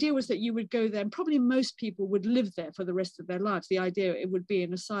 the idea was that you would go there and probably most people would live there for the rest of their lives. The idea it would be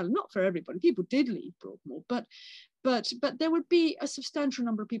an asylum, not for everybody. People did leave Broadmoor, but there would be a substantial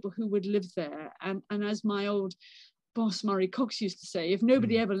number of people who would live there. And as my old boss Murray Cox used to say, if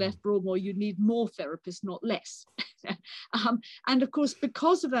nobody ever left Broadmoor, you'd need more therapists, not less. And of course,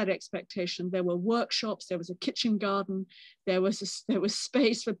 because of that expectation, there were workshops, there was a kitchen garden, there was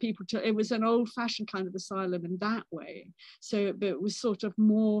space for people to, it was an old-fashioned kind of asylum in that way. So it was sort of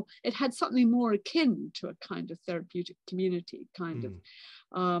more, it had something more akin to a kind of therapeutic community kind of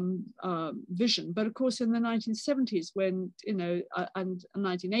vision. But of course, in the 1970s, when, and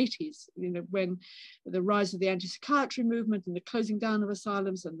 1980s, when the rise of the anti-psychiatry movement and the closing down of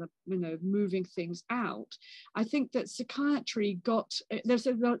asylums and the, moving things out, I think that psychiatry got, in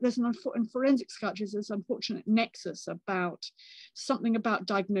forensic psychiatry, there's an unfortunate nexus about something about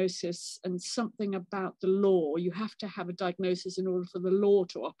diagnosis and something about the law. You have to have a diagnosis in order for the law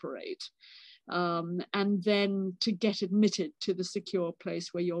to operate. and then to get admitted to the secure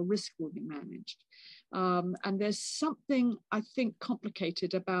place where your risk will be managed. And there's something, I think,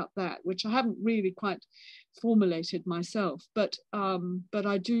 complicated about that, which I haven't really quite formulated myself, but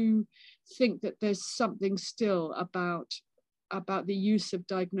I do think that there's something still about the use of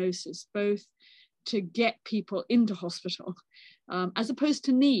diagnosis, both to get people into hospital, as opposed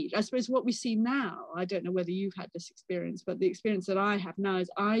to need. I suppose what we see now, I don't know whether you've had this experience, but the experience that I have now is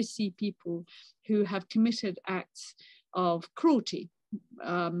I see people who have committed acts of cruelty,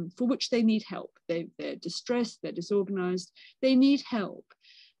 for which they need help. They're distressed, they're disorganized, they need help.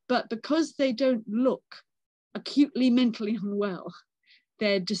 But because they don't look acutely mentally unwell,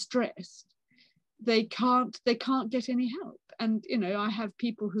 they're distressed, they can't get any help. And I have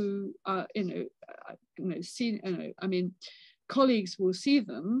people who are colleagues will see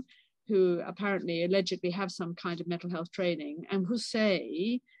them who apparently allegedly have some kind of mental health training and will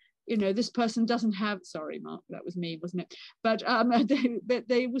say, this person doesn't have, sorry, Mark, that was me, wasn't it? But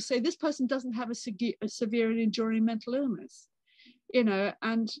they will say this person doesn't have a severe and enduring mental illness,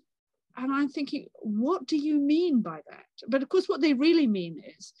 and I'm thinking, what do you mean by that? But of course, what they really mean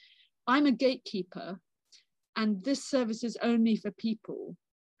is, I'm a gatekeeper, and this service is only for people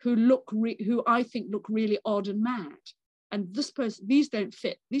who I think look really odd and mad, and these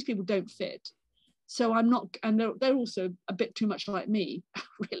people don't fit. So I'm not, and they're also a bit too much like me,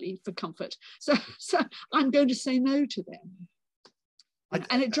 really, for comfort. So I'm going to say no to them,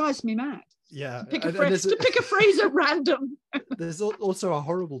 and it drives me mad. Yeah, to pick a phrase at random. There's also a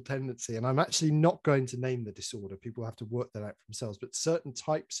horrible tendency, and I'm actually not going to name the disorder. People have to work that out for themselves. But certain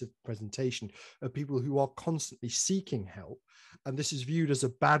types of presentation are people who are constantly seeking help, and this is viewed as a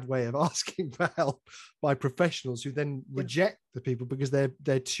bad way of asking for help by professionals who then reject the people because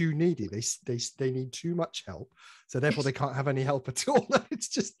they're too needy. They need too much help, so therefore they can't have any help at all.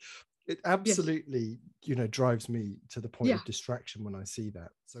 It absolutely, drives me to the point of distraction when I see that.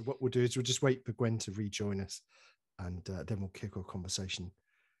 So what we'll do is we'll just wait for Gwen to rejoin us, and then we'll kick our conversation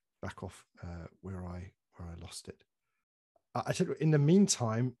back off where I lost it. I said, in the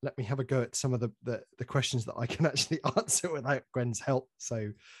meantime, let me have a go at some of the questions that I can actually answer without Gwen's help.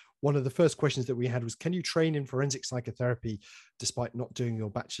 So one of the first questions that we had was, can you train in forensic psychotherapy despite not doing your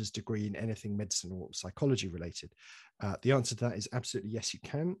bachelor's degree in anything medicine or psychology related? The answer to that is absolutely yes, you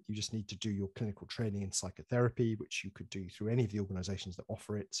can. You just need to do your clinical training in psychotherapy, which you could do through any of the organizations that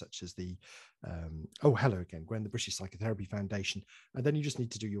offer it, such as the, hello again, Gwen, the British Psychotherapy Foundation. And then you just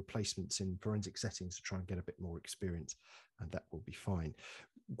need to do your placements in forensic settings to try and get a bit more experience, and that will be fine.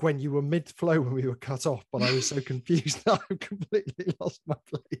 Gwen, you were mid-flow when we were cut off, but I was so confused that I completely lost my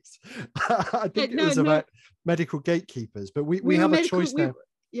place. I think it was about medical gatekeepers, but we have a choice now.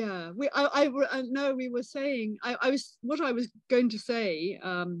 We were saying, what I was going to say,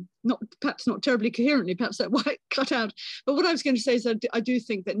 perhaps not terribly coherently, perhaps that might cut out, but what I was going to say is that I do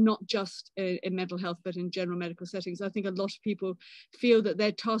think that not just in mental health, but in general medical settings, I think a lot of people feel that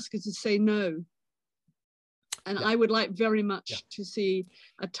their task is to say no. And I would like very much to see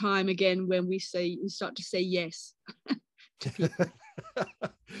a time again when we start to say yes.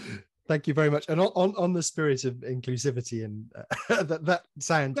 Thank you very much. And on the spirit of inclusivity and that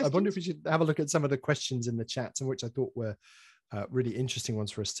sound, questions? I wonder if we should have a look at some of the questions in the chat, some which I thought were really interesting ones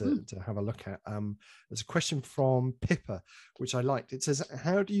for us to have a look at. There's a question from Pippa, which I liked. It says,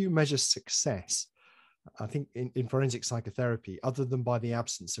 how do you measure success, I think, in forensic psychotherapy, other than by the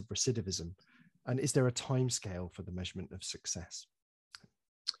absence of recidivism? And is there a time scale for the measurement of success?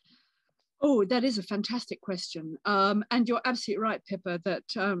 Oh, that is a fantastic question. And you're absolutely right, Pippa, that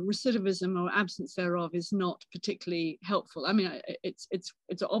recidivism or absence thereof is not particularly helpful. I mean, it's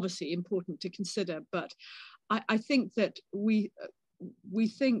obviously important to consider, but I think that we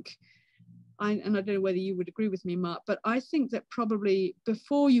think, and I don't know whether you would agree with me, Mark, but I think that probably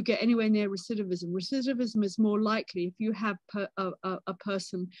before you get anywhere near recidivism is more likely if you have a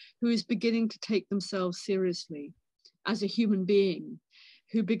person who is beginning to take themselves seriously as a human being,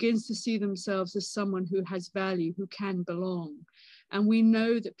 who begins to see themselves as someone who has value, who can belong. And we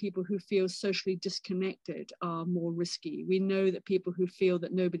know that people who feel socially disconnected are more risky. We know that people who feel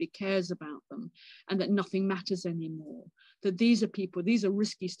that nobody cares about them and that nothing matters anymore, that these are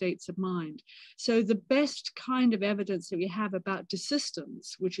risky states of mind. So the best kind of evidence that we have about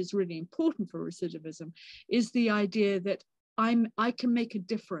desistance, which is really important for recidivism, is the idea that I can make a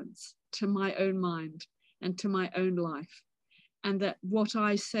difference to my own mind and to my own life. And that what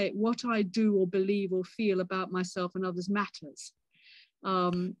I say, what I do or believe or feel about myself and others matters.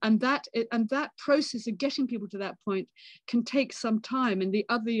 And that process of getting people to that point can take some time. And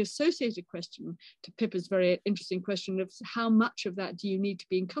the associated question to Pippa's very interesting question of how much of that do you need to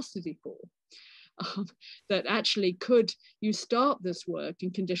be in custody for? that actually could you start this work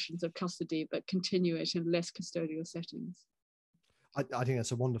in conditions of custody, but continue it in less custodial settings? I think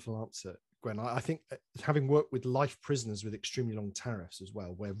that's a wonderful answer, Gwen. I think having worked with life prisoners with extremely long tariffs as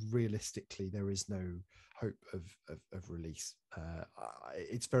well, where realistically there is no hope of release,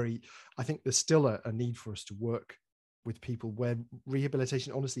 it's very, I think there's still a need for us to work with people where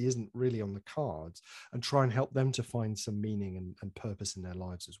rehabilitation honestly isn't really on the cards, and try and help them to find some meaning and purpose in their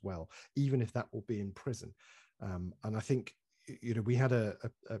lives as well, even if that will be in prison. And I think, you know, we had a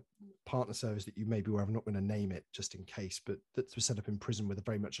partner service that you may be aware of, I'm not going to name it just in case, but that was set up in prison with a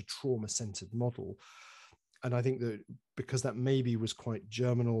very much a trauma-centered model. And I think that because that maybe was quite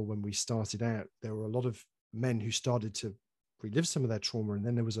germinal when we started out, there were a lot of men who started to relive some of their trauma, and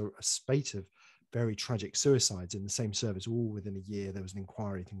then there was a spate of very tragic suicides in the same service, all within a year. There was an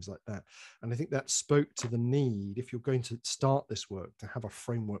inquiry, things like that. And I think that spoke to the need, if you're going to start this work, to have a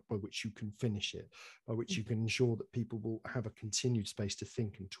framework by which you can finish it, by which you can ensure that people will have a continued space to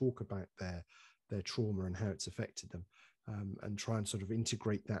think and talk about their trauma and how it's affected them, and try and sort of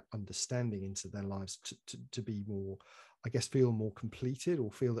integrate that understanding into their lives to be more, I guess, feel more completed, or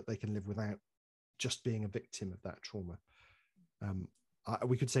feel that they can live without just being a victim of that trauma.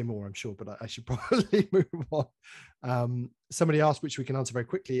 We could say more, I'm sure, but I should probably move on. Somebody asked, which we can answer very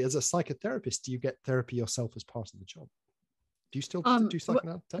quickly: as a psychotherapist, do you get therapy yourself as part of the job? Do you still do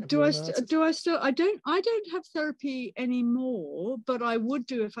psychotherapy? Do I still? I don't have therapy anymore, but I would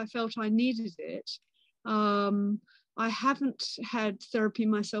do if I felt I needed it. I haven't had therapy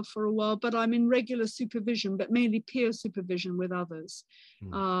myself for a while, but I'm in regular supervision, but mainly peer supervision with others.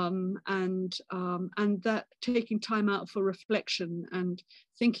 And that taking time out for reflection and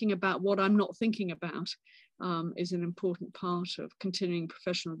thinking about what I'm not thinking about is an important part of continuing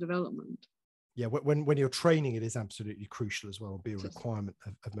professional development. Yeah, when you're training, it is absolutely crucial as well, be a requirement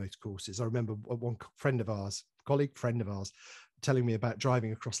of most courses. I remember one colleague friend of ours, telling me about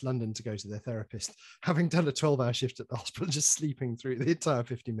driving across London to go to their therapist, having done a 12-hour shift at the hospital, just sleeping through the entire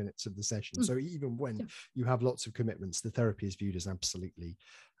 50 minutes of the session. So even when you have lots of commitments, the therapy is viewed as absolutely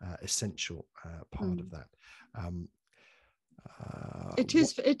essential part of that. It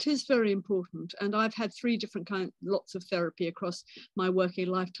is very important, and I've had three different lots of therapy across my working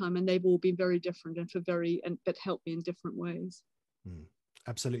lifetime, and they've all been very different but helped me in different ways.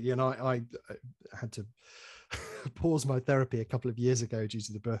 Absolutely. And I had to pause my therapy a couple of years ago due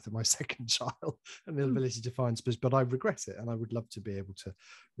to the birth of my second child and the ability to find space, but I regret it, and I would love to be able to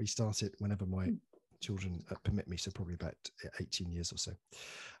restart it whenever my children permit me, so probably about 18 years or so.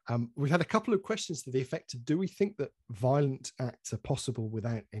 We've had a couple of questions to the effect of, do we think that violent acts are possible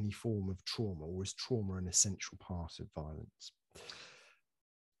without any form of trauma, or is trauma an essential part of violence?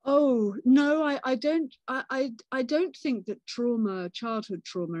 Oh no, I don't. I don't think that trauma, childhood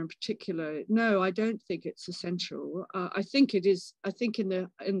trauma in particular. No, I don't think it's essential. I think it is. I think in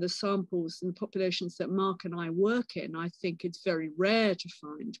the samples and the populations that Mark and I work in, I think it's very rare to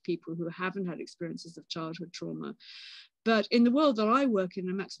find people who haven't had experiences of childhood trauma. But in the world that I work in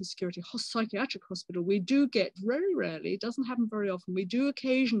a maximum security psychiatric hospital, we do get, very rarely, it doesn't happen very often, we do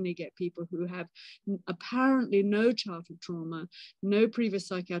occasionally get people who have apparently no childhood trauma, no previous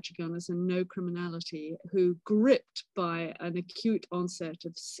psychiatric illness, and no criminality, who, gripped by an acute onset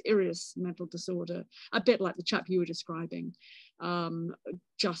of serious mental disorder, a bit like the chap you were describing,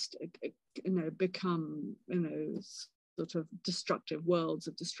 just become, sort of destructive worlds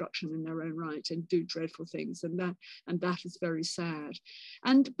of destruction in their own right, and do dreadful things, and that is very sad.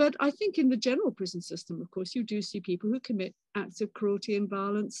 But I think in the general prison system, of course, you do see people who commit acts of cruelty and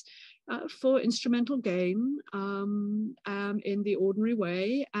violence for instrumental gain in the ordinary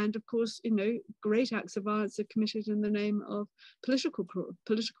way, and of course, great acts of violence are committed in the name of political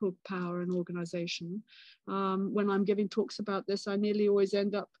power and organization. When I'm giving talks about this, I nearly always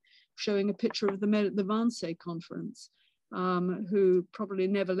end up showing a picture of the men at the Wannsee conference, who probably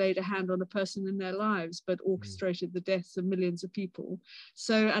never laid a hand on a person in their lives, but orchestrated the deaths of millions of people.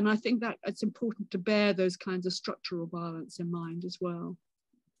 So, and I think that it's important to bear those kinds of structural violence in mind as well.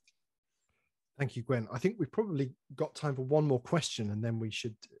 Thank you, Gwen. I think we've probably got time for one more question, and then we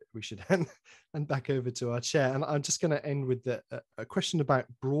should hand back over to our chair. And I'm just going to end with a question about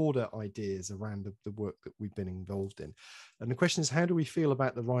broader ideas around the work that we've been involved in. And the question is, how do we feel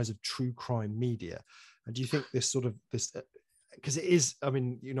about the rise of true crime media? And do you think this because it is,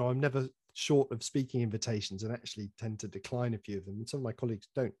 I'm never short of speaking invitations, and actually tend to decline a few of them. And some of my colleagues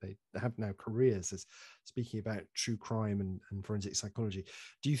don't. They have now careers as speaking about true crime and forensic psychology.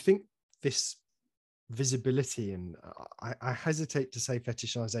 Do you think this visibility, and I hesitate to say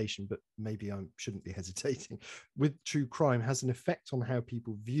fetishization, but maybe I shouldn't be hesitating, with true crime has an effect on how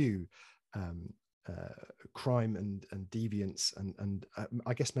people view crime and deviance and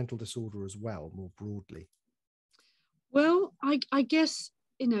I guess mental disorder as well, more broadly? Well, I guess,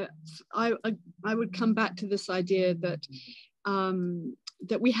 you know, I would come back to this idea that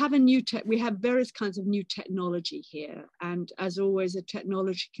that we have we have various kinds of new technology here, and as always, a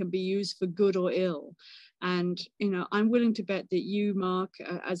technology can be used for good or ill. And, you know, I'm willing to bet that you, Mark,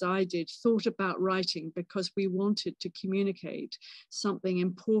 as I did, thought about writing because we wanted to communicate something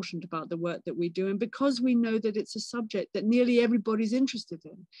important about the work that we do, and because we know that it's a subject that nearly everybody's interested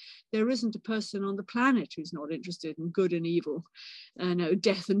in. There isn't a person on the planet who's not interested in good and evil,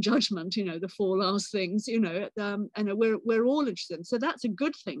 death and judgment, you know, the four last things, you know, and we're all interested in. So that's a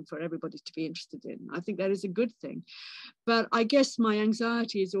good thing for everybody to be interested in. I think that is a good thing. But I guess my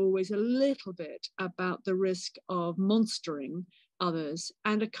anxiety is always a little bit about the risk of monstering others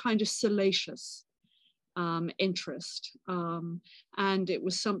and a kind of salacious interest. And it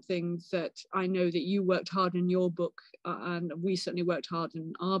was something that I know that you worked hard in your book, and we certainly worked hard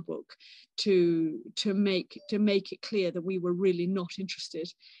in our book to make it clear that we were really not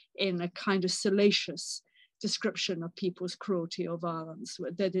interested in a kind of salacious description of people's cruelty or violence,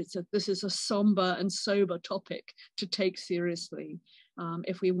 that this is a somber and sober topic to take seriously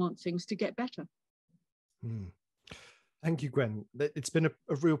if we want things to get better. Thank you, Gwen. It's been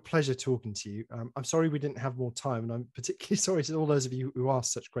a real pleasure talking to you. I'm sorry we didn't have more time, and I'm particularly sorry to all those of you who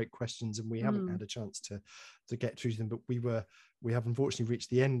asked such great questions and we haven't had a chance to get through them, but we have unfortunately reached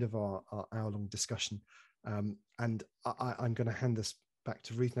the end of our hour-long discussion. And I'm going to hand this back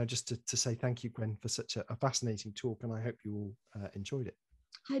to Ruth now just to say thank you, Gwen, for such a fascinating talk, and I hope you all enjoyed it.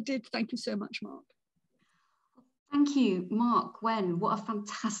 I did. Thank you so much, Mark. Thank you, Mark, Gwen. What a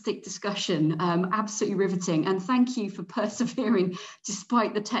fantastic discussion. Absolutely riveting. And thank you for persevering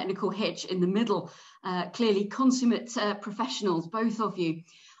despite the technical hitch in the middle. Clearly consummate professionals, both of you.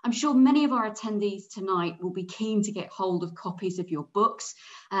 I'm sure many of our attendees tonight will be keen to get hold of copies of your books.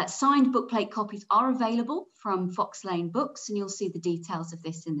 Signed bookplate copies are available from Fox Lane Books, and you'll see the details of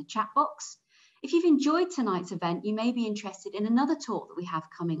this in the chat box. If you've enjoyed tonight's event, you may be interested in another talk that we have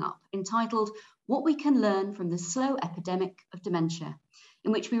coming up entitled What We Can Learn from the Slow Epidemic of Dementia,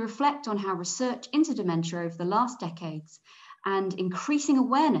 in which we reflect on how research into dementia over the last decades and increasing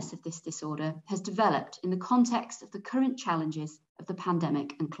awareness of this disorder has developed in the context of the current challenges of the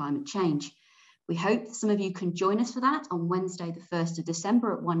pandemic and climate change. We hope that some of you can join us for that on Wednesday, the 1st of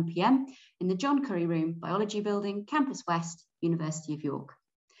December at 1 p.m. in the John Curry Room, Biology Building, Campus West, University of York.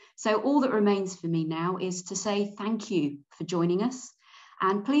 So all that remains for me now is to say thank you for joining us.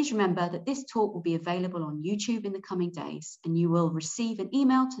 And please remember that this talk will be available on YouTube in the coming days, and you will receive an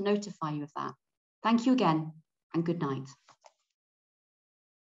email to notify you of that. Thank you again, and good night.